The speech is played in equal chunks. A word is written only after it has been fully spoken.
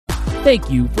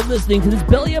Thank you for listening to this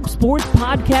Belly Up Sports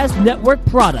Podcast Network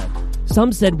product.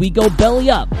 Some said we go belly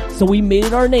up, so we made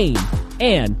it our name,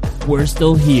 and we're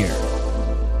still here.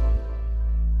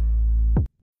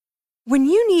 When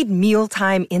you need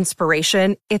mealtime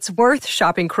inspiration, it's worth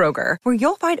shopping Kroger, where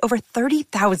you'll find over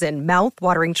 30,000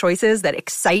 mouth-watering choices that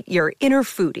excite your inner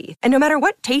foodie. And no matter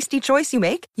what tasty choice you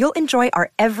make, you'll enjoy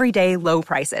our everyday low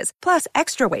prices, plus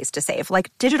extra ways to save,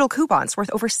 like digital coupons worth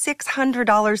over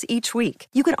 $600 each week.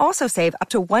 You can also save up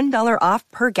to $1 off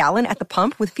per gallon at the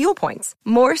pump with fuel points.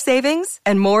 More savings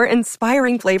and more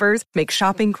inspiring flavors make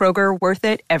shopping Kroger worth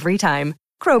it every time.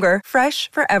 Kroger,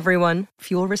 fresh for everyone.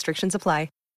 Fuel restrictions apply.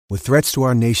 With threats to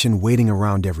our nation waiting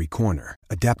around every corner,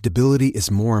 adaptability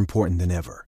is more important than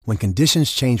ever. When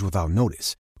conditions change without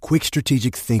notice, quick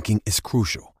strategic thinking is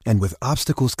crucial. And with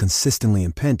obstacles consistently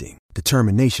impending,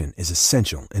 determination is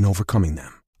essential in overcoming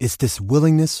them. It's this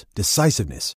willingness,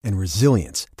 decisiveness, and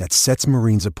resilience that sets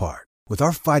Marines apart. With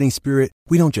our fighting spirit,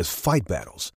 we don't just fight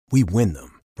battles, we win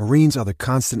them. Marines are the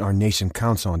constant our nation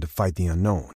counts on to fight the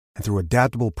unknown. And through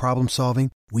adaptable problem solving,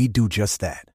 we do just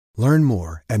that. Learn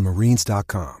more at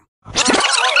marines.com.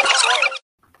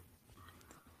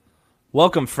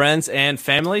 Welcome, friends and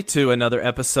family, to another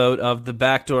episode of the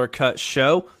Backdoor Cut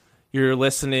Show. You're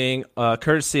listening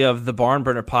courtesy of the Barn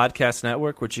Burner Podcast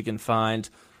Network, which you can find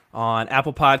on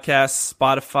Apple Podcasts,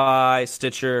 Spotify,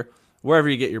 Stitcher, wherever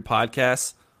you get your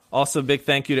podcasts. Also, big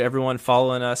thank you to everyone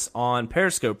following us on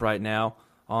Periscope right now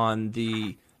on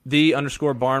the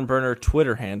 _Barn Burner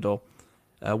Twitter handle.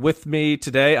 With me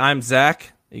today, I'm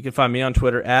Zach. You can find me on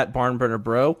Twitter at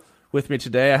BarnBurnerBro. With me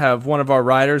today, I have one of our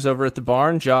writers over at the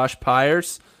barn, Josh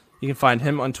Pires. You can find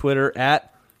him on Twitter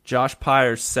at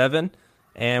JoshPires7.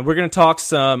 And we're going to talk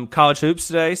some college hoops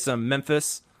today, some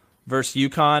Memphis versus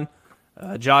UConn.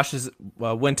 Josh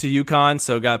went to UConn,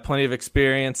 so got plenty of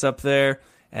experience up there,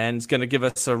 and is going to give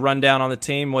us a rundown on the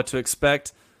team, what to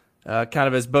expect, kind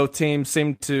of as both teams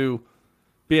seem to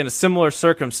be in a similar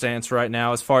circumstance right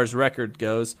now as far as record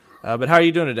goes. But how are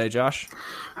you doing today, Josh?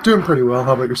 Doing pretty well.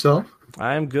 How about yourself?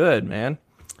 I'm good, man.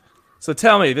 So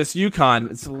tell me, this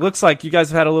UConn, it looks like you guys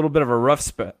have had a little bit of a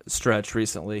rough stretch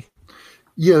recently.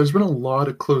 Yeah, there's been a lot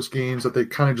of close games that they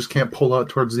kind of just can't pull out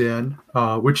towards the end.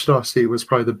 Wichita State was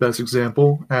probably the best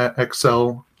example at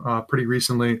Excel pretty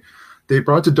recently. They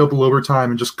brought it to double overtime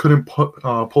and just couldn't pull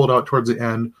it out towards the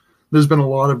end. There's been a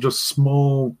lot of just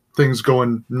small things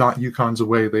going not UConn's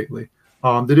way lately.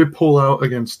 They did pull out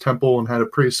against Temple and had a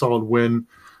pretty solid win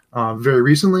very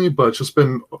recently, but it's just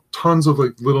been tons of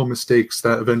little mistakes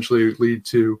that eventually lead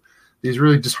to these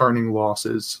really disheartening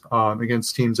losses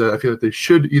against teams that I feel like they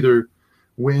should either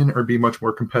win or be much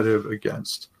more competitive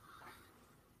against.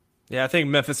 Yeah, I think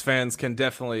Memphis fans can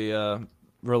definitely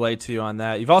relate to you on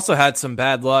that. You've also had some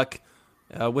bad luck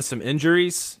with some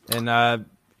injuries and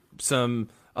some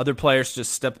other players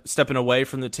just stepping away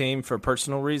from the team for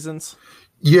personal reasons.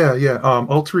 Yeah.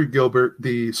 Altery Gilbert,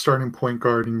 the starting point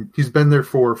guard, and he's been there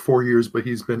for 4 years, but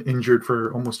he's been injured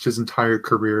for almost his entire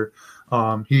career.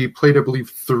 He played, I believe,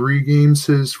 3 games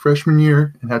his freshman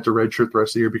year and had to redshirt the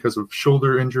rest of the year because of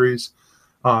shoulder injuries,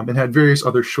 and had various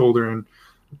other shoulder and,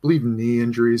 I believe, knee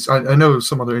injuries. I know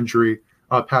some other injury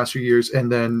past few years,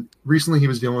 and then recently he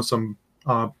was dealing with some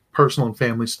personal and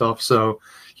family stuff. So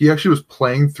he actually was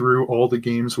playing through all the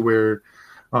games where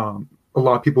a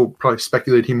lot of people probably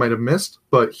speculated he might have missed,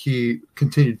 but he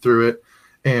continued through it,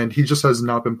 and he just has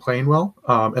not been playing well.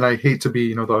 And I hate to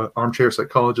be, the armchair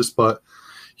psychologist, but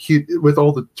he, with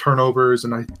all the turnovers,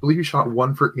 and I believe he shot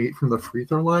 1 for 8 from the free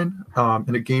throw line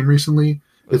in a game recently.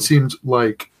 Ooh. It seemed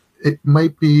like it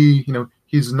might be,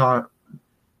 he's not.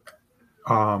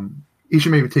 He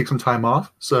should maybe take some time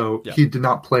off. So He did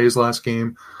not play his last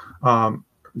game.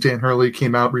 Dan Hurley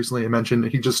came out recently and mentioned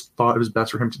that he just thought it was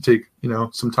best for him to take,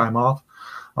 some time off.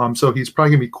 So he's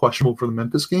probably going to be questionable for the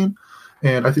Memphis game.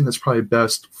 And I think that's probably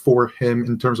best for him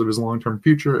in terms of his long-term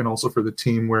future and also for the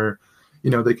team where,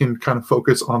 they can kind of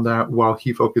focus on that while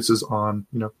he focuses on,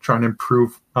 trying to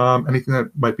improve anything that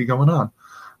might be going on.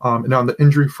 And on the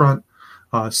injury front,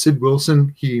 Sid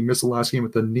Wilson, he missed the last game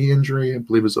with a knee injury. I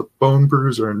believe it was a bone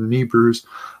bruise or a knee bruise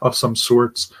of some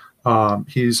sorts.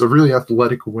 He's a really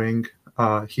athletic wing.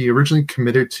 He originally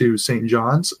committed to St.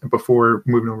 John's before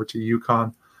moving over to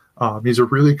UConn. He's a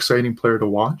really exciting player to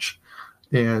watch.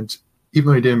 And even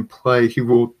though he didn't play, he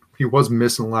was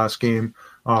missed in the last game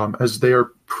as they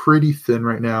are pretty thin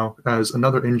right now, as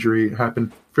another injury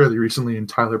happened fairly recently in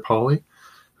Tyler Polley,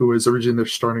 who is originally their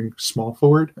starting small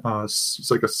forward. He's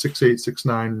like a 6'8",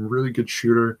 6'9", really good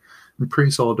shooter and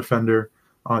pretty solid defender.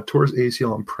 Tore his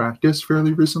ACL in practice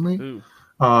fairly recently. Ooh.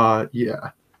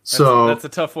 Yeah. That's a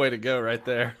tough way to go right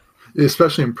there.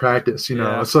 especially in practice,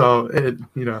 Yeah. So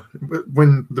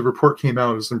when the report came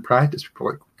out, it was in practice. People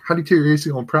were like, "How do you tear your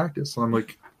ACL in practice?" And I'm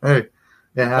like, "Hey,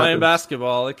 it happens. Playing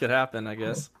basketball, it could happen, I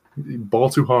guess. Ball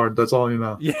too hard. That's all you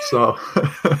know." Yeah. So,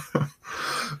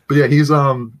 but yeah, he's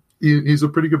a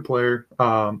pretty good player.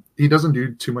 He doesn't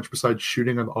do too much besides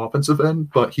shooting on the offensive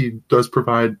end, but he does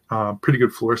provide pretty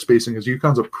good floor spacing, as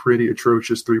UConn's a pretty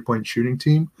atrocious 3-point shooting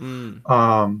team.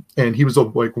 And he was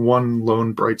one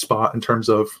lone bright spot in terms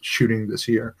of shooting this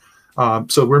year.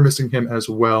 So we're missing him as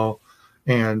well.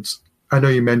 And I know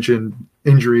you mentioned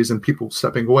injuries and people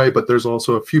stepping away, but there's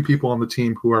also a few people on the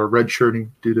team who are redshirting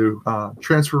due to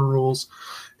transfer rules.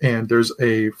 And there's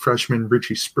a freshman,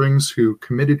 Richie Springs, who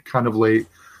committed kind of late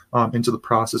into the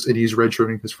process, and he's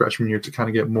redshirting his freshman year to kind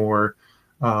of get more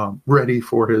ready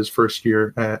for his first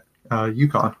year at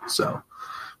UConn. So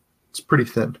it's pretty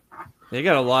thin. They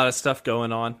got a lot of stuff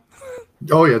going on.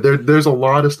 Oh yeah, there's a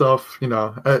lot of stuff.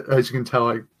 As you can tell,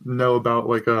 I know about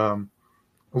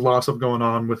a lot of stuff going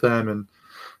on with them, and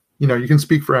you can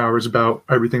speak for hours about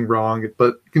everything wrong,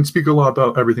 but you can speak a lot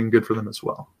about everything good for them as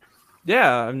well.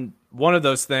 Yeah, and one of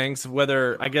those things,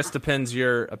 whether I guess depends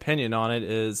your opinion on it,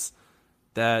 is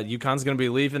that UConn's going to be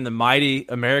leaving the mighty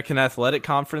American Athletic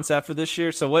Conference after this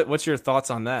year. So what's your thoughts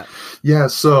on that? Yeah,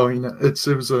 so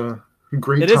it was a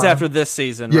great. It is after this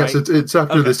season, yes, right? it's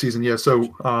after this season. Yeah, so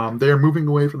they are moving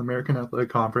away from the American Athletic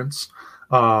Conference.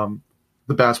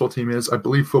 The basketball team is, I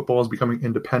believe, football is becoming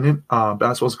independent.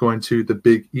 Basketball is going to the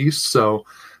Big East, so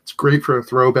it's great for a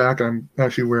throwback. I'm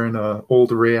actually wearing an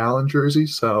old Ray Allen jersey,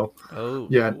 so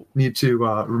need to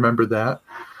remember that.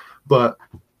 But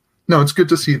no, it's good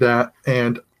to see that.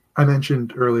 And I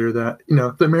mentioned earlier that,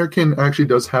 the American actually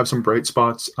does have some bright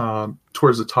spots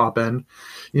towards the top end.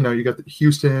 You got the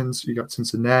Houstons, you got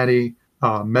Cincinnati.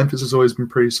 Memphis has always been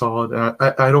pretty solid. And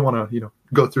I don't want to,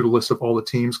 go through the list of all the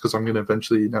teams because I'm going to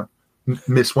eventually,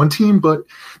 miss one team. But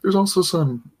there's also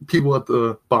some people at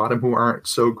the bottom who aren't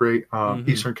so great.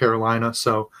 Eastern Carolina.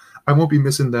 So I won't be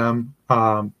missing them.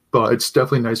 But it's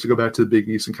definitely nice to go back to the Big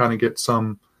East and kind of get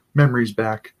some memories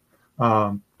back.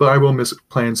 But I will miss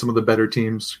playing some of the better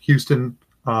teams. Houston,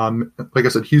 like I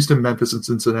said, Houston, Memphis, and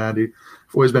Cincinnati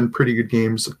have always been pretty good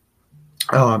games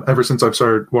ever since I've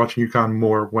started watching UConn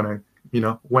more when I,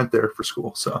 went there for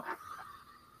school. So,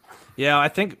 yeah,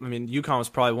 UConn was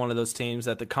probably one of those teams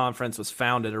that the conference was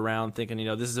founded around, thinking,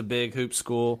 this is a big hoop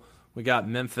school. We got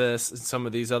Memphis and some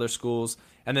of these other schools,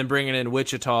 and then bringing in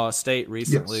Wichita State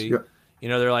recently. Yes,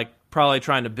 yeah. They're probably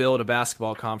trying to build a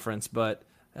basketball conference, but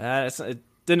it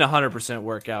didn't 100%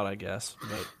 work out, I guess.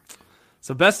 But,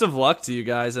 so best of luck to you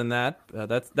guys in that.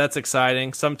 That's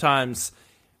exciting. Sometimes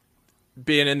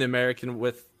being in the American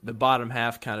with the bottom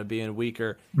half kind of being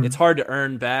weaker, it's hard to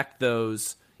earn back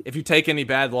those. If you take any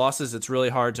bad losses, it's really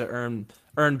hard to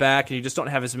earn back, and you just don't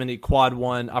have as many quad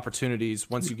one opportunities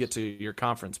once you get to your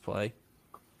conference play.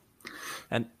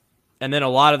 And then a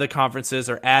lot of the conferences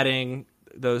are adding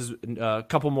those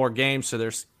couple more games to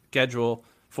their schedule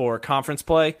for conference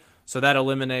play. So that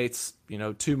eliminates,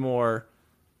 2 more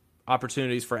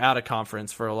opportunities for out of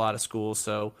conference for a lot of schools.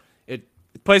 So it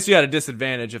places you at a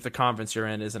disadvantage if the conference you're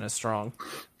in isn't as strong.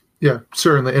 Yeah,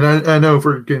 certainly. And I know if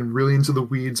we're getting really into the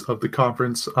weeds of the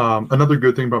conference, another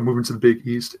good thing about moving to the Big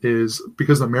East is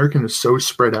because the American is so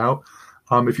spread out.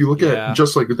 If you look at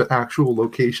just the actual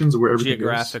locations where everything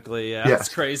geographically, is, it's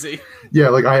crazy.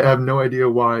 Yeah, I have no idea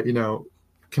why,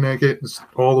 Connecticut is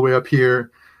all the way up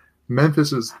here.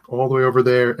 Memphis is all the way over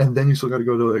there, and then you still got to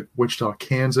go to Wichita,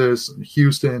 Kansas, and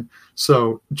Houston.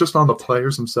 So just on the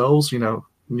players themselves,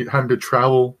 having to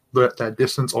travel that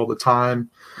distance all the time.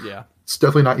 Yeah, it's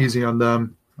definitely not easy on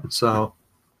them. So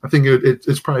I think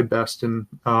it's probably best. And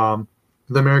the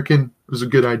American was a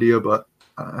good idea, but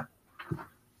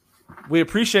we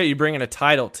appreciate you bringing a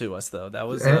title to us, though. That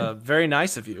was very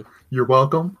nice of you. You're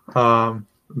welcome.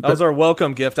 That was our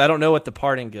welcome gift. I don't know what the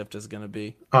parting gift is going to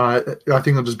be. I think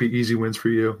it'll just be easy wins for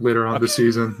you later on this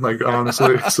season,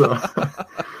 honestly. So,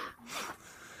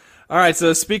 all right.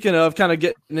 So speaking of kind of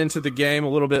getting into the game a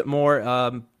little bit more,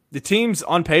 the teams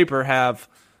on paper have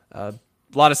a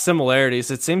lot of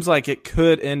similarities. It seems like it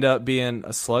could end up being a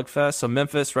slugfest. So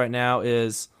Memphis right now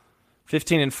is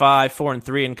 15-5,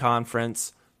 4-3 in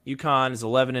conference. UConn is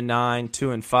 11-9,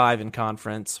 2-5 in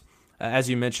conference. As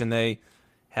you mentioned, they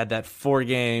had that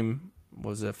four-game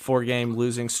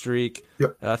losing streak.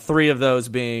 Yep. 3 of those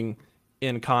being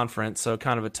in conference, so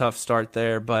kind of a tough start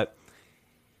there. But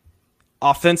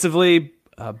offensively,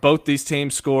 both these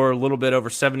teams score a little bit over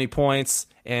 70 points,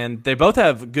 and they both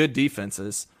have good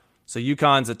defenses. So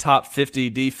UConn's a top 50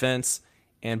 defense,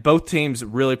 and both teams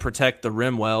really protect the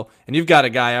rim well. And you've got a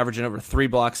guy averaging over 3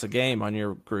 blocks a game on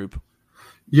your group.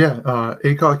 Yeah,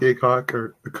 Acock,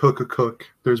 or a Cook.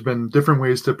 There's been different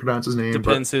ways to pronounce his name.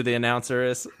 Depends who the announcer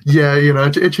is. Yeah,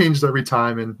 it changes every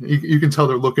time, and you can tell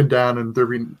they're looking down and they're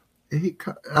reading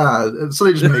so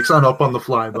they just make something up on the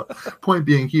fly. But point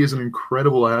being, he is an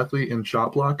incredible athlete and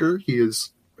shot blocker. He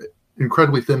is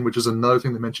incredibly thin, which is another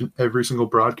thing they mention every single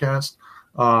broadcast.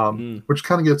 Which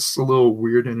kind of gets a little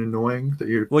weird and annoying.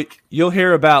 You'll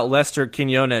hear about Lester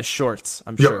Quinones shorts,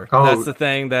 I'm sure. That's the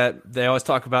thing that they always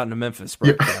talk about in the Memphis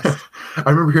broadcast. Yeah. I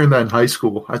remember hearing that in high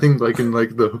school. I think in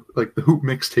the hoop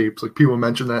mixtapes, people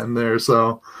mention that in there.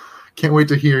 So can't wait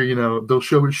to hear. They'll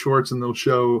show his shorts and they'll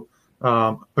show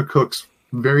a Cook's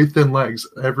very thin legs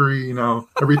every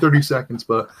 30 seconds.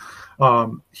 But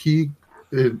he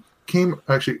came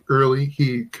actually early.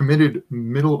 He committed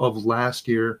middle of last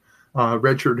year.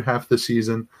 Redshirted half the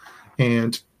season,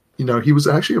 and he was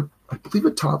actually I believe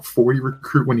a top 40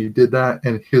 recruit when he did that,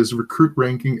 and his recruit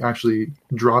ranking actually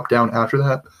dropped down after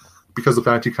that because of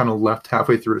the fact he kind of left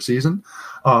halfway through a season.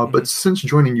 But since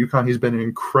joining UConn, he's been an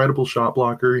incredible shot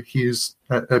blocker. He's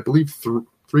at, I believe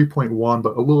 3.1,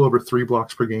 but a little over 3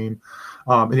 blocks per game,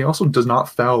 and he also does not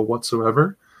foul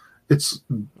whatsoever. It's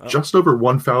just over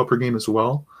 1 foul per game as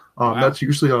well. Wow. That's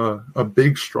usually a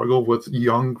big struggle with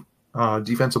young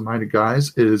defensive-minded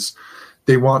guys, is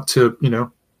they want to,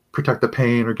 protect the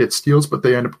paint or get steals, but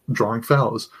they end up drawing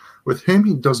fouls. With him,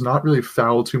 he does not really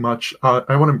foul too much.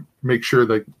 I want to make sure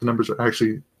that the numbers are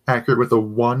actually accurate with a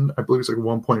 1, I believe it's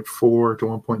 1.4 to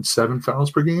 1.7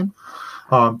 fouls per game.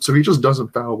 So he just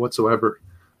doesn't foul whatsoever.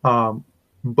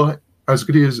 But as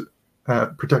good as he is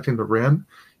at protecting the rim,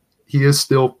 he is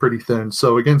still pretty thin.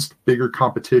 So against bigger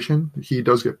competition, he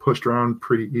does get pushed around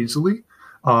pretty easily.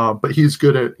 But he's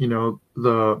good at,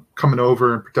 the coming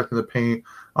over and protecting the paint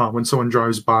when someone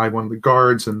drives by one of the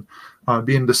guards, and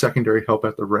being the secondary help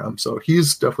at the rim. So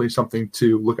he's definitely something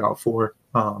to look out for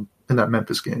in that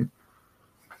Memphis game.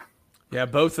 Yeah,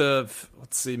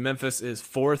 Memphis is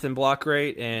 4th in block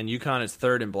rate and UConn is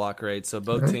 3rd in block rate. So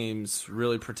both teams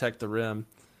really protect the rim.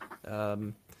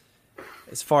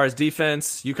 As far as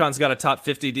defense, UConn's got a top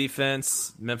 50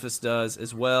 defense. Memphis does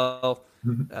as well.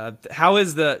 How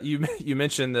is you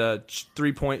mentioned the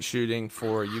 3-point shooting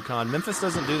for UConn. Memphis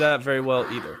doesn't do that very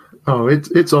well either. Oh,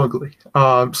 it's ugly.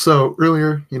 So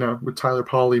earlier, with Tyler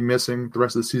Polley missing the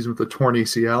rest of the season with a torn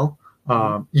ACL,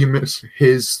 you miss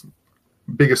his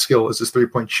biggest skill is his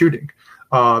 3-point shooting.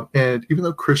 And even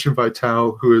though Christian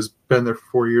Vital, who has been there for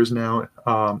 4 years now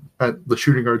at the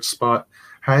shooting guard spot,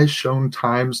 has shown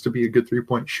times to be a good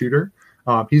 3-point shooter,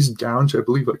 he's down to, I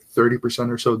believe, 30%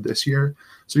 or so this year.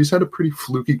 So he's had a pretty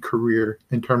fluky career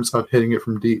in terms of hitting it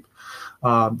from deep.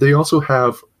 They also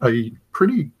have a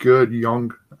pretty good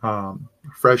young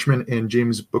freshman in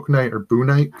James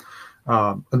Bouknight,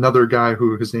 another guy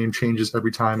who his name changes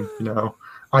every time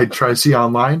I try to see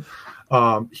online.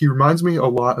 He reminds me a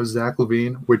lot of Zach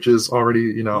LaVine, which is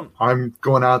already, I'm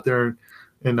going out there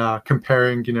and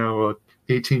comparing, a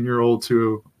 18-year-old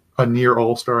to a near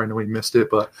all-star. I know he missed it,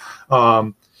 but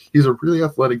he's a really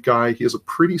athletic guy. He has a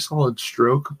pretty solid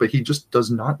stroke, but he just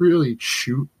does not really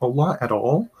shoot a lot at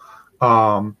all.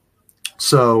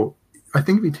 So I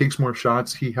think if he takes more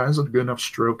shots, he has a good enough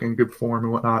stroke and good form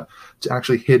and whatnot to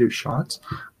actually hit his shots,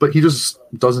 but he just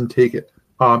doesn't take it.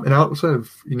 And outside of,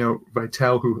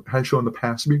 Vital, who has shown in the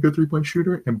past to be a good 3-point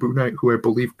shooter, and Bouknight, who I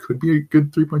believe could be a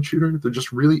good 3-point shooter, there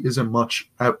just really isn't much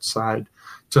outside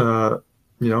to,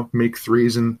 make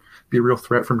threes and be a real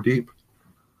threat from deep.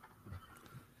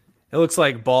 It looks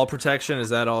like ball protection, is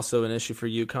that also an issue for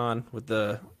UConn with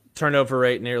the turnover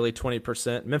rate nearly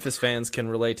 20%? Memphis fans can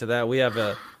relate to that.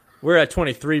 We're at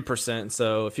 23%,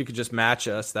 so if you could just match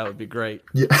us, that would be great.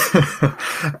 Yeah,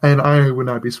 and I would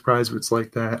not be surprised if it's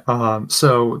like that.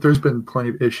 So there's been plenty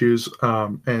of issues,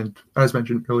 and as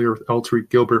mentioned earlier with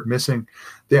Tariq Gilbert missing,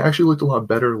 they actually looked a lot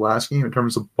better last game in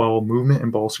terms of ball movement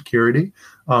and ball security,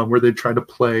 where they tried to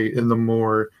play in the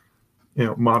more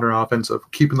modern offense of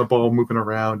keeping the ball moving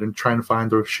around and trying to find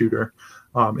the shooter.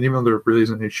 And even though there really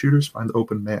isn't any shooters, find the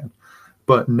open man.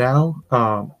 But now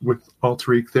with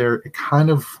Tariq there, it kind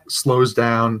of slows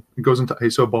down. It goes into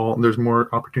ISO ball, and there's more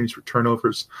opportunities for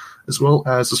turnovers, as well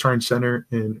as the starting center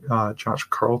in Josh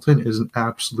Carlton is an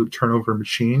absolute turnover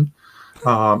machine.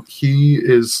 He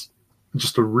is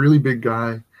just a really big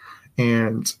guy,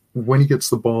 and when he gets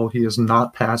the ball, he is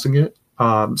not passing it.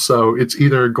 So it's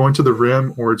either going to the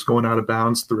rim or it's going out of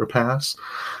bounds through a pass.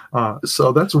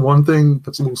 So that's one thing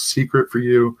that's a little secret for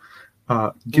you.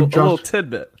 A little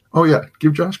tidbit. Oh, yeah.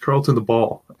 Give Josh Carlton the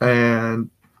ball, and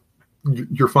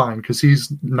you're fine, because he's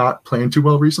not playing too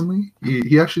well recently.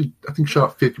 He actually, I think,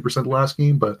 shot 50% the last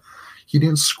game, but he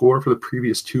didn't score for the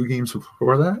previous 2 games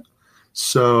before that.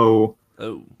 So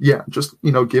Oh. Yeah, just,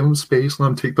 give him space, let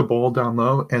him take the ball down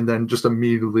low, and then just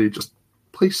immediately just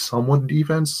play someone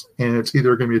defense, and it's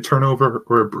either going to be a turnover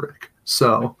or a brick.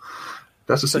 So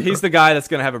that's So he's the guy that's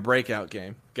going to have a breakout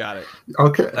game. Got it.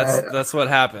 Okay. That's what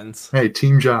happens. Hey,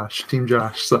 Team Josh.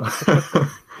 So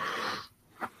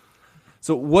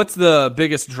So what's the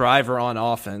biggest driver on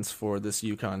offense for this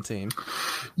UConn team?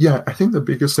 Yeah, I think the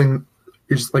biggest thing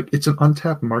is it's an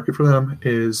untapped market for them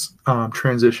is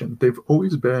transition. They've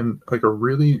always been a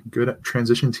really good at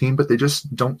transition team, but they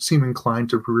just don't seem inclined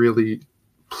to really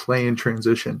play in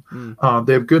transition.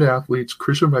 They have good athletes.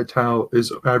 Christian Vital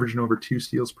is averaging over 2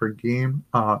 steals per game,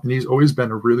 and he's always been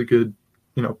a really good,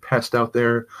 pest out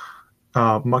there,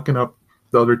 mucking up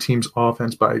the other team's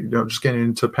offense by just getting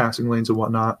into passing lanes and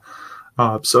whatnot.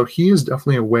 So he is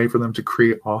definitely a way for them to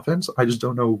create offense. I just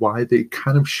don't know why they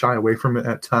kind of shy away from it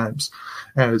at times.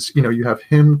 As you have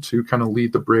him to kind of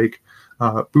lead the break.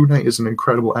 Boo Knight is an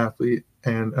incredible athlete,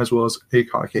 and as well as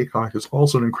Acock. Acock is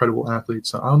also an incredible athlete.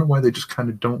 So I don't know why they just kind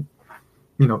of don't,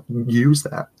 use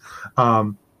that.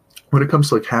 When it comes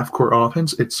to half-court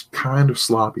offense, it's kind of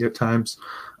sloppy at times.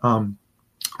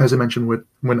 As I mentioned,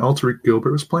 when Tariq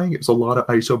Gilbert was playing, it's a lot of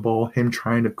iso ball, him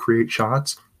trying to create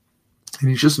shots. And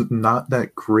he's just not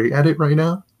that great at it right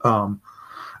now. I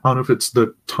don't know if it's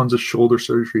the tons of shoulder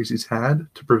surgeries he's had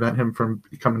to prevent him from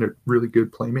becoming a really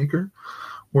good playmaker,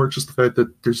 or just the fact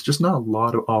that there's just not a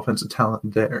lot of offensive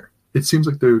talent there. It seems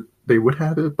like they would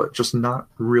have it, but just not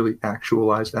really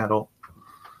actualized at all.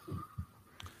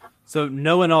 So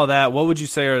knowing all that, what would you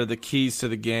say are the keys to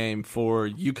the game for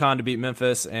UConn to beat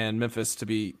Memphis and Memphis to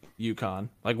beat UConn?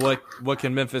 What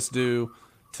can Memphis do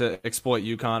to exploit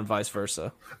UConn, vice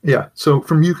versa? Yeah, so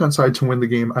from UConn side to win the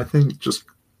game, I think just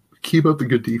keep up the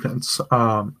good defense.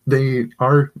 They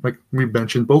are, like we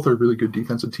mentioned, both are really good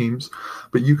defensive teams,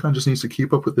 but UConn just needs to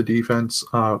keep up with the defense.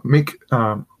 Make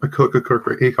a Cook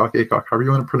or Acock, however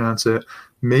you want to pronounce it,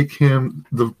 make him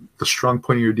the strong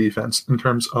point of your defense in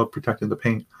terms of protecting the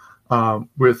paint.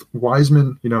 With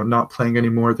Wiseman, not playing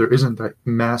anymore, there isn't that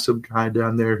massive guy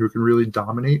down there who can really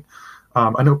dominate.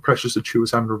 I know Precious Achiuwa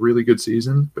is having a really good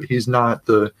season, but he's not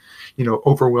the,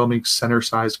 overwhelming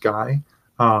center-sized guy.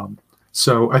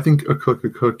 So I think a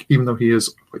Cook, even though he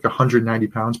is 190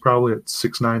 pounds probably at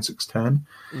 6'9",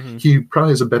 6'10", he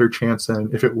probably has a better chance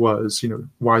than if it was,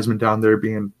 Wiseman down there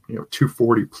being,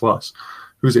 240 plus,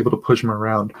 who's able to push him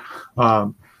around.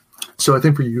 So I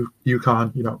think for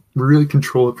UConn, really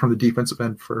control it from the defensive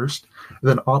end first. And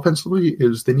then offensively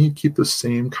they need to keep the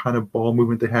same kind of ball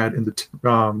movement they had in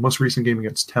the most recent game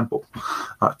against Temple.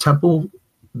 Temple,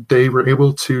 they were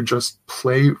able to just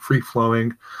play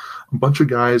free-flowing. A bunch of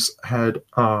guys had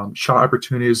shot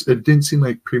opportunities. It didn't seem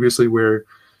like previously where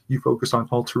you focused on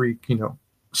Tariq,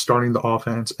 starting the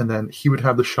offense, and then he would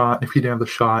have the shot. If he didn't have the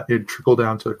shot, it'd trickle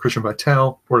down to Christian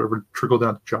Vital, or it would trickle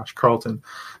down to Josh Carlton.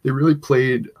 They really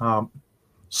played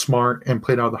smart and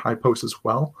played out of the high post as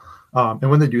well. And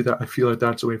when they do that, I feel like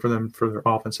that's a way for them, for their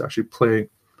offense to actually play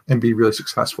and be really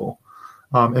successful.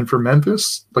 And for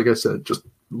Memphis, like I said, just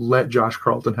let Josh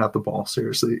Carlton have the ball.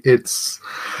 Seriously, it's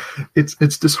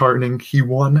disheartening. He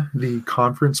won the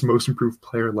conference most improved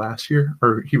player last year,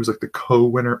 or he was the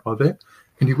co-winner of it.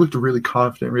 And he looked really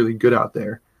confident, really good out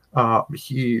there.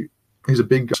 He's a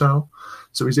big guy,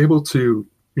 so he's able to,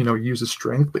 use his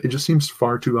strength, but it just seems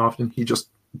far too often he just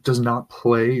does not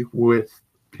play with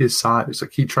his size.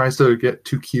 He tries to get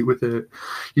too cute with it.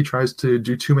 He tries to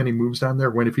do too many moves down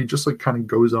there, when if he just kind of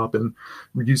goes up and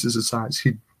reduces his size,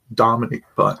 he'd dominate.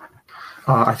 But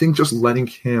I think just letting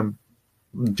him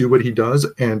do what he does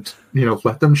and,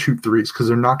 let them shoot threes, because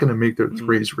they're not going to make their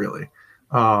threes really.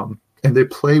 And they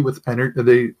play with energy.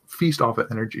 They feast off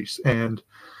of energies, and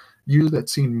usually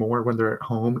that's seen more when they're at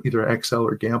home, either at XL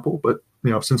or Gamble. But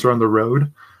since they're on the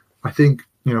road, I think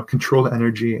control the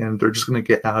energy, and they're just going to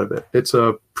get out of it. It's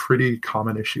a pretty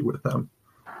common issue with them.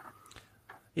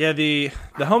 Yeah, the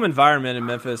home environment in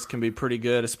Memphis can be pretty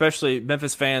good. Especially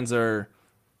Memphis fans they're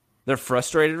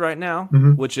frustrated right now,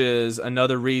 which is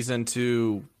another reason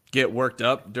to get worked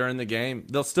up during the game.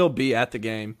 They'll still be at the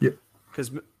game. Yeah.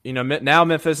 Because now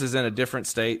Memphis is in a different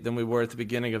state than we were at the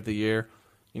beginning of the year.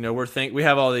 We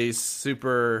have all these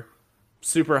super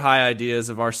high ideas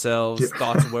of ourselves,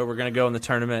 thoughts of where we're going to go in the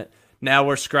tournament. Now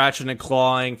we're scratching and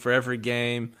clawing for every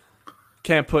game.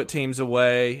 Can't put teams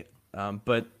away.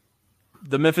 But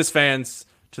the Memphis fans,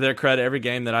 to their credit, every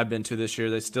game that I've been to this year,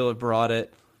 they still have brought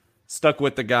it, stuck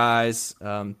with the guys.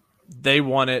 They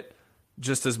want it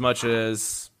just as much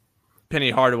as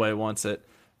Penny Hardaway wants it.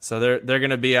 So they're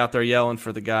going to be out there yelling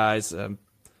for the guys.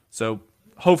 So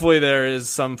hopefully there is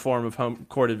some form of home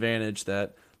court advantage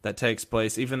that takes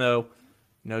place, even though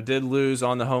did lose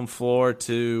on the home floor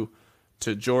to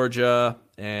Georgia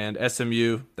and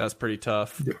SMU. That was pretty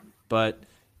tough. Yeah. But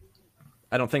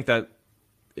I don't think that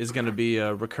is going to be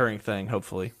a recurring thing,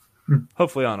 hopefully.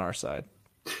 Hopefully on our side.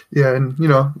 Yeah, and,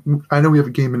 I know we have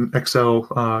a game in XL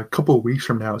a couple of weeks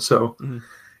from now, so,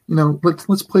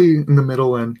 let's play in the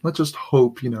middle, and let's just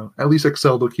hope, at least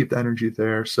XL, they'll keep the energy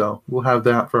there, so we'll have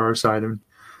that for our side. And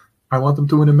I want them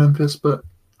to win in Memphis, but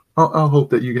I'll hope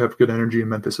that you have good energy in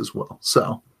Memphis as well.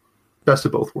 So, best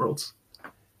of both worlds.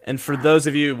 And for those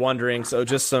of you wondering, so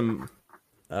just some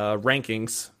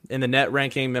rankings. In the net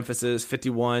ranking, Memphis is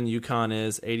 51, UConn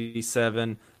is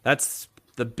 87. That's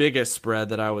the biggest spread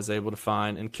that I was able to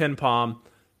find. In KenPom,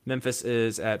 Memphis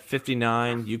is at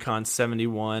 59, UConn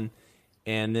 71.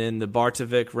 And then the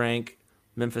Bartovic rank,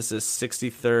 Memphis is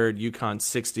 63rd, UConn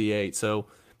 68. So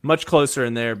much closer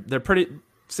in there. They're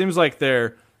seems like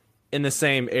they're in the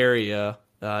same area,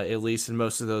 at least in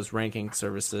most of those ranking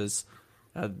services.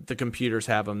 The computers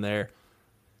have them there.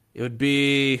 It would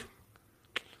be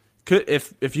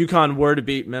if UConn were to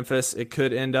beat Memphis, it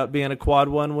could end up being a quad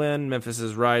one win. Memphis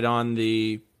is right on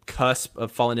the cusp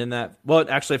of falling in that. Well,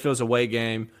 actually, if it was a away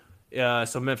game,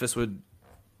 so Memphis would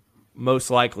most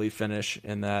likely finish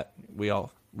in that. We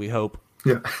hope.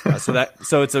 Yeah.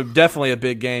 So it's definitely a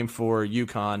big game for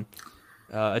UConn.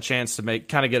 A chance to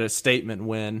get a statement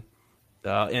win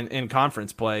in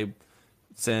conference play,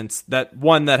 since that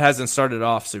one that hasn't started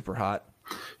off super hot.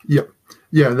 Yeah,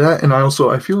 that, and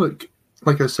I feel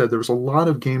like I said, there was a lot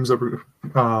of games that were,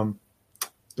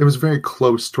 it was very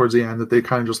close towards the end that they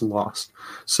kind of just lost.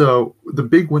 So the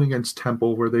big win against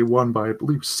Temple, where they won by, I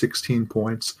believe, 16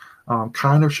 points,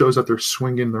 kind of shows that they're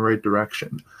swinging in the right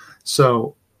direction.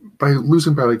 So by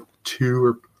losing by 2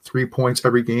 or 3 points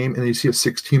every game, and you see a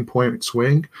 16-point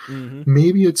swing,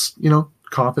 maybe it's,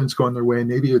 confidence going their way.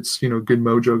 Maybe it's, good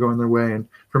mojo going their way. And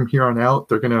from here on out,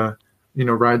 they're going to,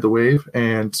 ride the wave,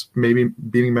 and maybe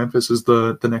beating Memphis is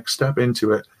the next step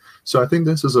into it. So I think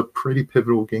this is a pretty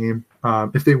pivotal game.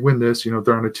 If they win this, they're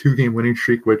on a 2-game winning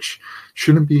streak, which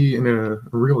shouldn't be a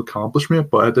real accomplishment,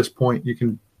 but at this point you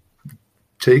can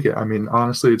take it. I mean,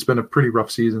 honestly, it's been a pretty rough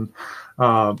season.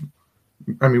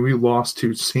 We lost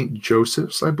to St.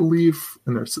 Joseph's, I believe,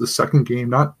 and there's the second game,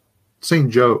 not St.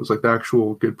 Joe's, the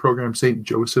actual good program, St.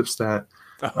 Joseph's that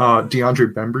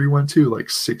DeAndre Bembry went to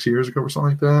 6 years ago or something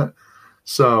like that.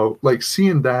 So,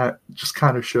 seeing that just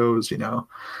kind of shows,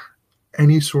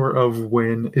 any sort of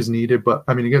win is needed. But,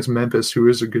 against Memphis, who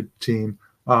is a good team,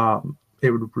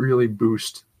 it would really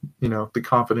boost, the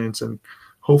confidence and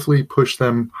hopefully push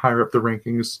them higher up the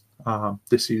rankings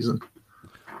this season.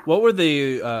 What were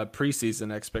the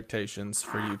preseason expectations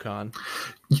for UConn?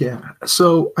 Yeah,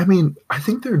 so, I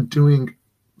think they're doing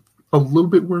a little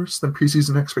bit worse than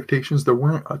preseason expectations. There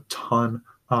weren't a ton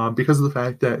because of the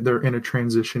fact that they're in a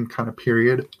transition kind of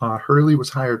period. Hurley was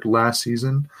hired last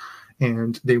season,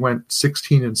 and they went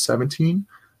 16-17.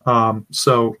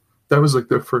 So that was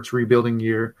their first rebuilding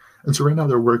year. And so right now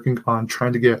they're working on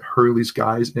trying to get Hurley's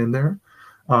guys in there.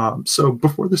 So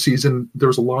before the season, there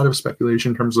was a lot of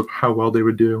speculation in terms of how well they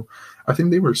would do. I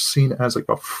think they were seen as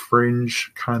a fringe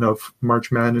kind of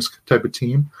March Madness type of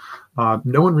team.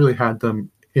 No one really had them,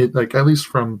 at least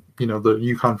from, the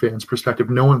UConn fans'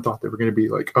 perspective, no one thought they were going to be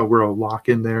we're a lock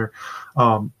in there,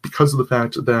 because of the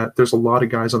fact that there's a lot of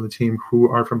guys on the team who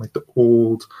are from the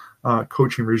old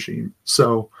coaching regime.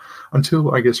 So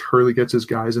until, I guess, Hurley gets his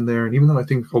guys in there, and even though I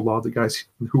think a lot of the guys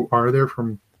who are there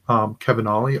from Kevin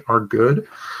Ollie are good,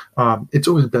 it's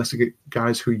always best to get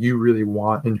guys who you really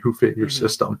want and who fit your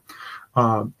system.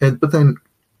 But then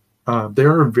they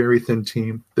are a very thin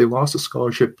team. They lost a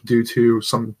scholarship due to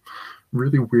some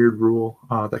really weird rule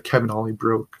that Kevin Ollie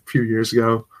broke a few years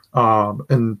ago,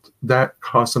 and that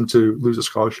caused them to lose a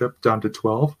scholarship down to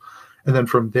 12. And then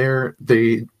from there,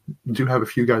 they do have a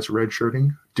few guys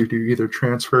redshirting due to either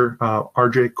transfer.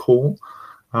 RJ Cole,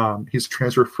 he's a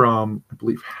transfer from, I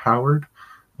believe, Howard.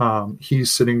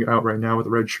 He's sitting out right now with a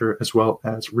red shirt, as well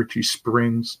as Richie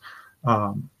Springs,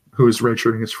 who is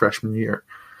redshirting his freshman year.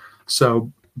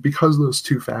 So because of those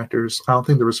two factors, I don't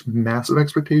think there was massive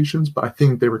expectations, but I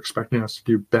think they were expecting us to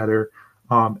do better.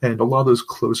 And a lot of those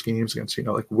close games against,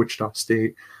 Wichita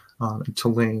State and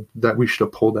Tulane, that we should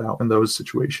have pulled out in those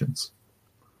situations.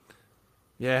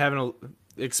 Yeah, having an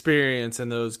experience in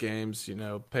those games,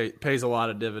 pays a lot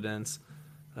of dividends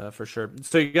for sure.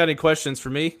 So you got any questions for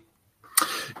me?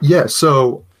 Yeah,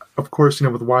 so of course,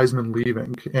 with Wiseman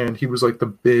leaving, and he was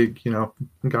the big,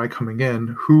 guy coming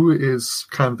in, who is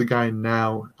kind of the guy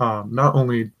now, not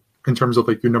only in terms of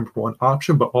your number one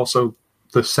option, but also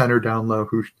the center down low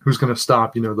who's going to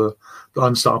stop, the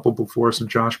unstoppable force of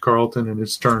Josh Carlton and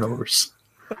his turnovers.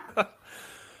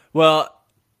 Well,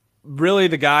 really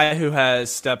the guy who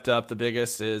has stepped up the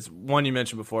biggest is one you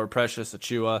mentioned before, Precious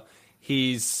Achiuwa.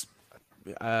 He's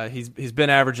been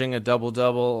averaging a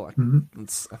double-double.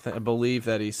 I believe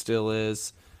that he still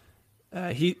is.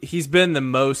 He's been the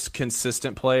most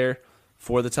consistent player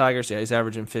for the Tigers. Yeah, he's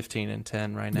averaging 15 and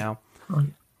 10 right now.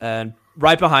 And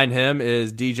right behind him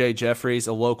is DJ Jeffries,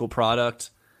 a local product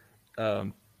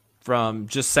from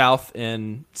just south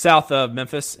of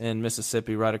Memphis in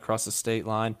Mississippi, right across the state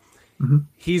line.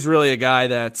 He's really a guy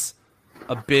that's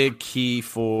a big key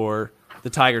for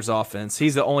the Tigers offense.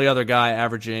 He's the only other guy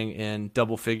averaging in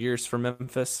double figures for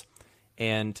Memphis.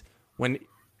 And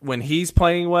when he's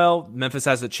playing well, Memphis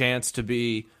has a chance to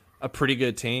be a pretty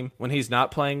good team. When he's not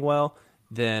playing well,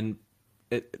 then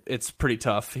it's pretty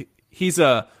tough. He's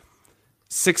a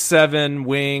 6'7"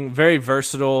 wing, very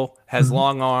versatile, has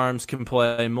long arms, can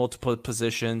play multiple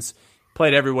positions,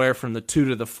 played everywhere from the 2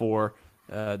 to the 4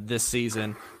 this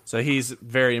season. So he's a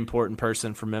very important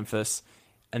person for Memphis.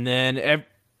 And then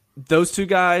those two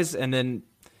guys, and then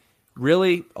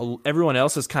really everyone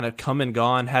else has kind of come and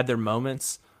gone, had their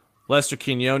moments. Lester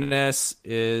Quinones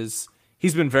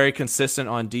he's been very consistent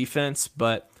on defense,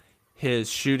 but his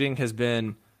shooting has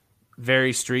been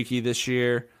very streaky this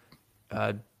year.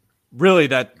 Really,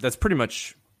 that's pretty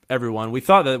much everyone. We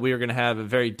thought that we were going to have a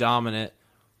very dominant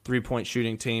three-point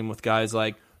shooting team with guys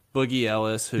like Boogie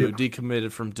Ellis, who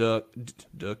decommitted from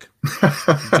Duke.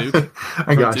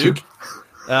 I got you.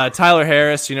 Tyler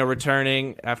Harris,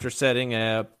 returning after setting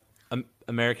a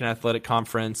American Athletic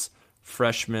Conference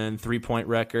freshman three-point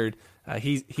record.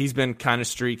 He's been kind of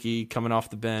streaky coming off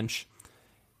the bench.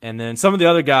 And then some of the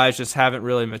other guys just haven't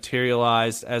really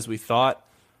materialized as we thought.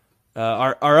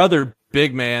 Our other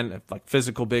big man, like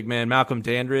physical big man, Malcolm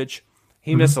Dandridge,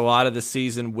 he missed a lot of the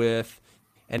season with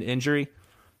an injury.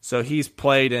 So he's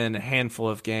played in a handful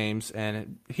of games,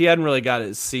 and he hadn't really got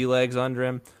his sea legs under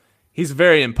him. He's a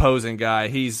very imposing guy.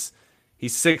 He's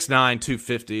 6'9",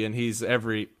 250, and he's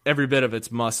every bit of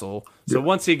its muscle. So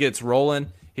once he gets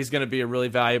rolling, he's going to be a really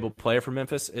valuable player for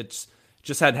Memphis. It's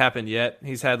just hadn't happened yet.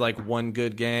 He's had like one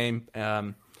good game,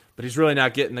 but he's really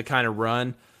not getting the kind of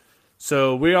run.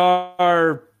 So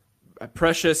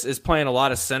Precious is playing a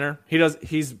lot of center.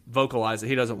 He's vocalized that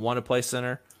he doesn't want to play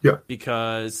center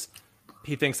because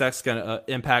he thinks that's going to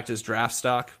impact his draft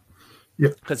stock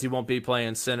because he won't be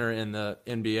playing center in the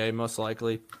NBA most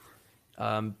likely.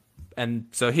 And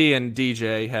so he and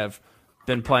DJ have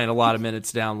been playing a lot of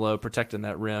minutes down low, protecting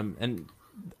that rim. And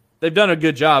they've done a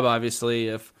good job,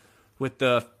 obviously, with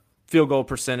the field goal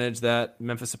percentage that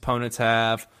Memphis opponents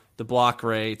have, the block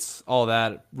rates, all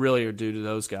that really are due to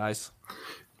those guys.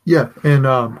 Yeah, and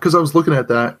because I was looking at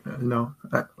that,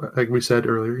 like we said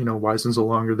earlier, Wiseman's no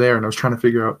longer there, and I was trying to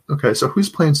figure out, okay, so who's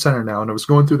playing center now? And I was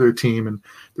going through their team, and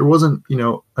there wasn't,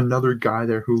 another guy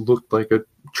there who looked like a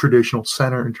traditional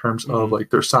center in terms of like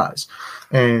their size.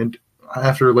 And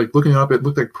after like looking up, it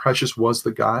looked like Precious was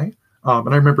the guy.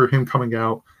 And I remember him coming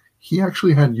out. He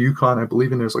actually had UConn, I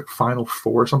believe, in his like Final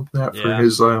Four or something like that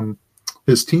for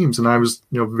his teams, and I was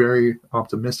very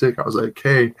optimistic. I was like,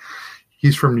 hey.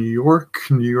 He's from New York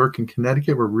and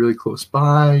Connecticut. We're really close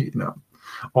by,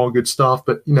 all good stuff.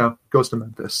 But, goes to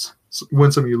Memphis. So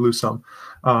win some, you lose some.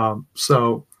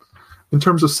 So in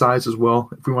terms of size as well,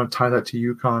 if we want to tie that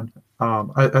to UConn,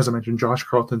 as I mentioned, Josh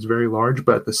Carlton's very large.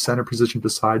 But at the center position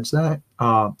besides that,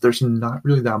 there's not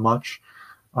really that much.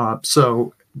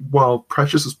 So while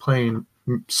Precious is playing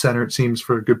center, it seems,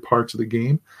 for good parts of the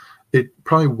game, it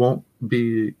probably won't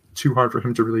be too hard for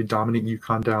him to really dominate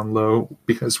UConn down low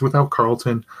because without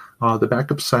Carlton, the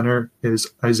backup center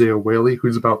is Isaiah Whaley,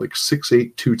 who's about like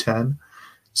 6'8", 210.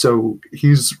 So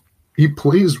he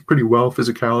plays pretty well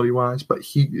physicality wise, but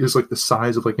he is like the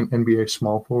size of like an NBA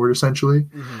small forward essentially.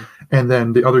 And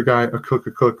then the other guy,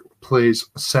 Akok, plays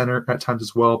center at times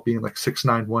as well, being like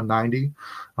 6'9", 190.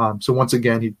 So once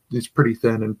again, he's pretty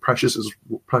thin, and Precious is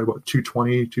probably about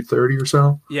 220, 230 or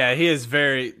so. Yeah, he is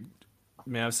very.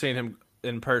 I've seen him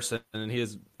in person, and he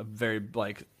is a very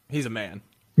he's a man.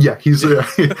 Yeah, he's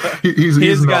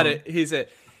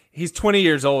 20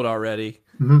 years old already.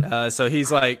 So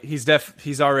he's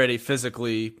already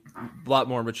physically a lot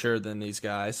more mature than these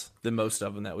guys, than most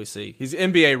of them that we see. He's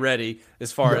NBA ready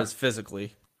as far as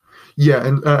physically. Yeah,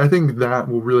 and I think that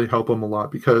will really help him a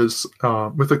lot because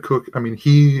with Akok,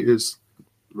 he is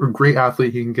a great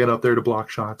athlete. He can get up there to block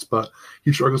shots, but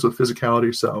he struggles with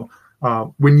physicality. So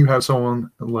when you have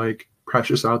someone like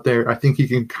Precious out there, I think he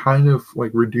can kind of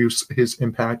like reduce his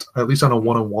impact, at least on a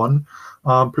one-on-one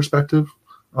perspective.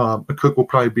 Akok will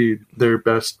probably be their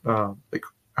best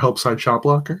help side shot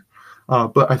blocker,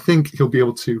 but I think he'll be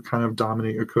able to kind of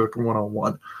dominate Akok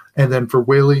one-on-one. And then for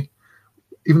Whaley,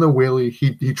 even though Whaley,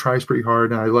 he tries pretty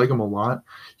hard and I like him a lot,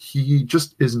 he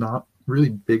just is not really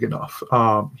big enough.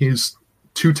 He's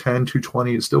 210,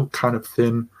 220 is still kind of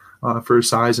thin for his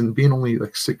size, and being only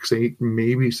like 6'8",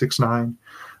 maybe 6'9",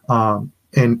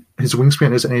 and his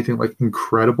wingspan isn't anything like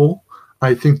incredible.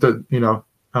 I think that,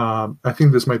 I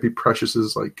think this might be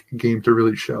Precious's like game to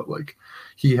really show. Like,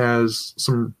 he has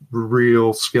some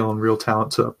real skill and real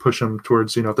talent to push him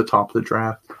towards, the top of the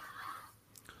draft.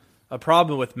 A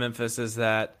problem with Memphis is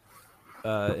that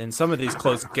in some of these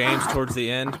close games towards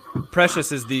the end,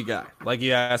 Precious is the guy. Like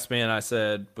you asked me, and I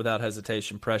said without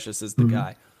hesitation, Precious is the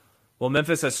guy. Well,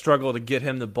 Memphis has struggled to get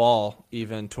him the ball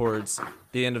even towards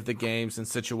the end of the games in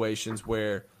situations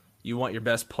where you want your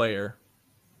best player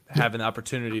having the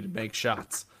opportunity to make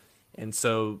shots. And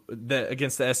so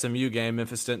against the SMU game,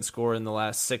 Memphis didn't score in the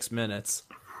last 6 minutes.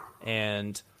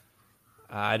 And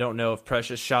I don't know if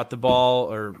Precious shot the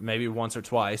ball or maybe once or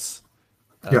twice.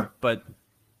 But,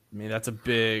 I mean, that's a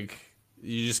big –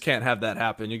 you just can't have that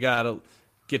happen. You got to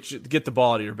get the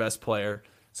ball to your best player.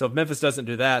 So if Memphis doesn't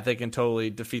do that, they can totally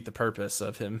defeat the purpose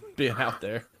of him being out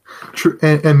there. True,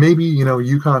 and maybe,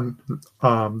 UConn,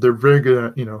 they're very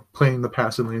good at, playing the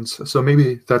passing lanes. So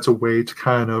maybe that's a way to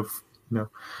kind of,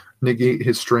 negate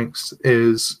his strengths.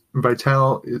 Is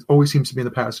Vitale, it always seems to be in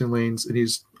the passing lanes, and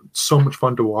he's so much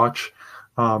fun to watch.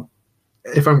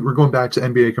 We're going back to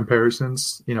NBA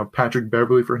comparisons, Patrick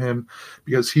Beverly for him,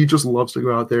 because he just loves to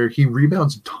go out there. He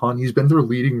rebounds a ton. He's been their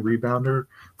leading rebounder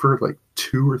for like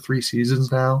 2 or 3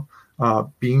 seasons now.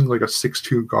 Being like a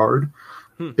 6'2" guard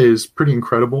is pretty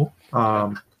incredible.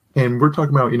 And we're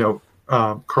talking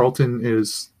about, Carlton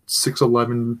is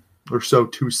 6'11" or so,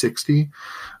 260.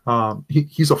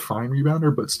 He's a fine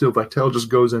rebounder, but still Vitale just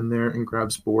goes in there and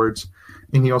grabs boards,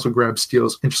 and he also grabs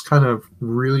steals and just kind of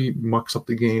really mucks up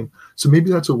the game. So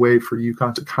maybe that's a way for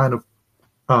UConn to kind of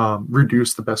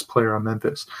reduce the best player on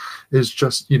Memphis, is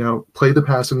just, play the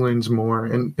passing lanes more.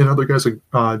 And other guys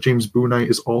like James Bouknight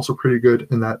is also pretty good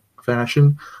in that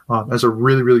fashion as a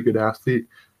really, really good athlete.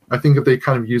 I think if they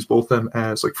kind of use both of them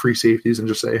as like free safeties and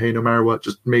just say, hey, no matter what,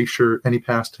 just make sure any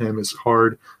pass to him is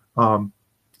hard.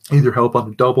 Either help on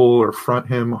the double or front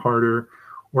him harder,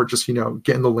 or just,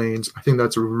 get in the lanes. I think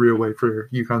that's a real way for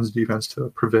UConn's defense to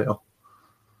prevail.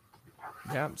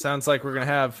 Yeah, sounds like we're going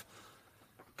to have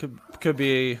could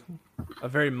be a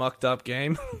very mucked up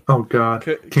game. Oh, God.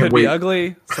 Could be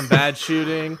ugly, some bad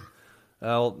shooting,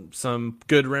 some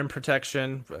good rim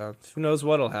protection. Who knows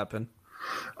what'll happen.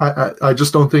 I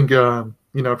just don't think, if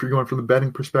you're going from the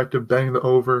betting perspective, betting the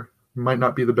over might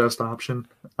not be the best option.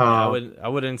 I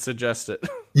wouldn't suggest it.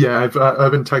 Yeah,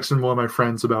 I've been texting one of my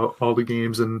friends about all the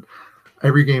games, and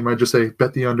every game I just say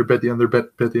bet the under, bet the under,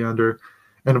 bet the under,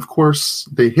 and of course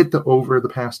they hit the over the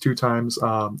past 2 times.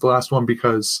 The last one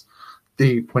because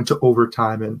they went to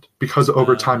overtime, and because of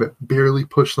overtime it barely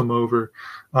pushed them over.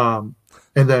 And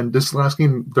then this last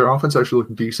game, their offense actually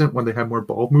looked decent when they had more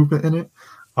ball movement in it.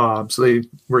 So they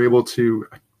were able to,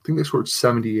 I think they scored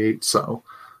 78. So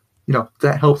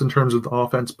that helped in terms of the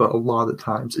offense, but a lot of the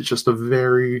times it's just a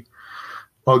very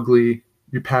ugly,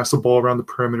 you pass the ball around the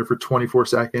perimeter for 24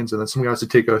 seconds, and then some guys to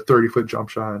take a 30-foot jump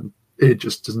shot, and it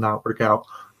just does not work out.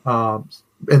 And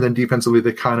then defensively,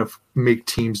 they kind of make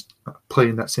teams play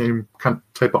in that same kind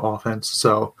of type of offense.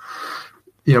 So,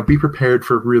 be prepared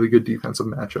for a really good defensive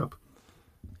matchup.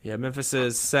 Yeah,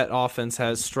 Memphis's set offense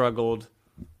has struggled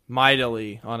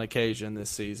mightily on occasion this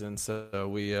season, so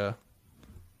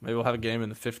maybe we'll have a game in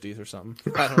the 50s or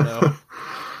something. I don't know.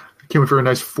 Can't wait for a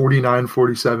nice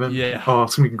 49-47. Yeah. Oh,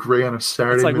 it's going to be great on a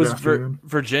Saturday afternoon.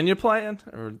 Was Virginia playing?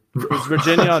 Or was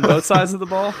Virginia on both sides of the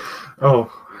ball?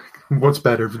 Oh, what's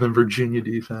better than Virginia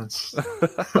defense?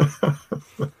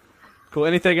 Cool.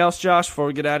 Anything else, Josh, before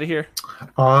we get out of here?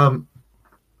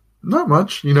 Not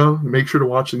much. Make sure to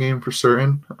watch the game for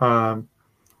certain.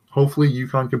 Hopefully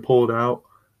UConn can pull it out.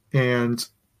 And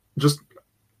just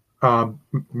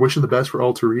wishing the best for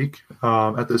Tariq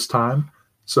at this time.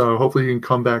 So hopefully he can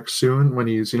come back soon when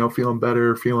he's, feeling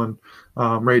better, feeling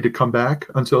ready to come back.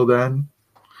 Until then,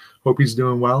 hope he's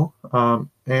doing well.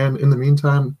 And in the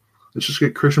meantime, let's just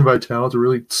get Christian Vitale to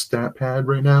really stat pad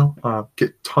right now.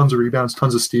 Get tons of rebounds,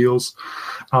 tons of steals.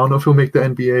 I don't know if he'll make the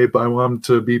NBA, but I want him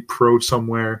to be pro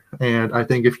somewhere. And I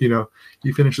think if,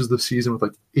 he finishes the season with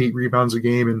like 8 rebounds a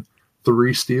game and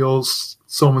 3 steals,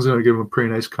 someone's going to give him a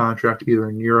pretty nice contract either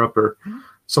in Europe or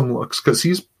some looks, because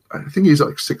I think he's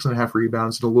like 6.5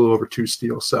 rebounds and a little over 2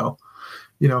 steals. So,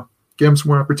 give him some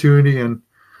more opportunity and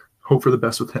hope for the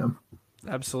best with him.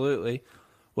 Absolutely.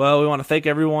 Well, we want to thank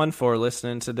everyone for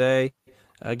listening today.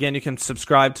 Again, you can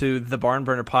subscribe to the Barn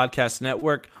Burner Podcast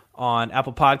Network on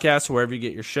Apple Podcasts, wherever you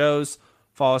get your shows.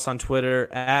 Follow us on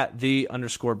Twitter at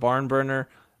 @the_barnburner.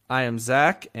 I am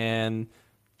Zach, and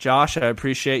Josh, I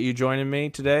appreciate you joining me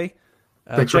today.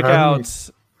 Thanks for having me.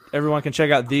 Everyone can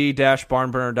check out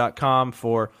the-barnburner.com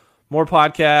for more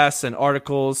podcasts and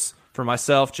articles for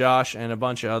myself, Josh, and a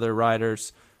bunch of other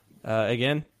writers.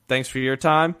 Again, thanks for your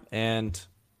time, and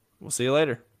we'll see you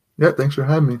later. Yeah, thanks for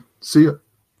having me. See ya.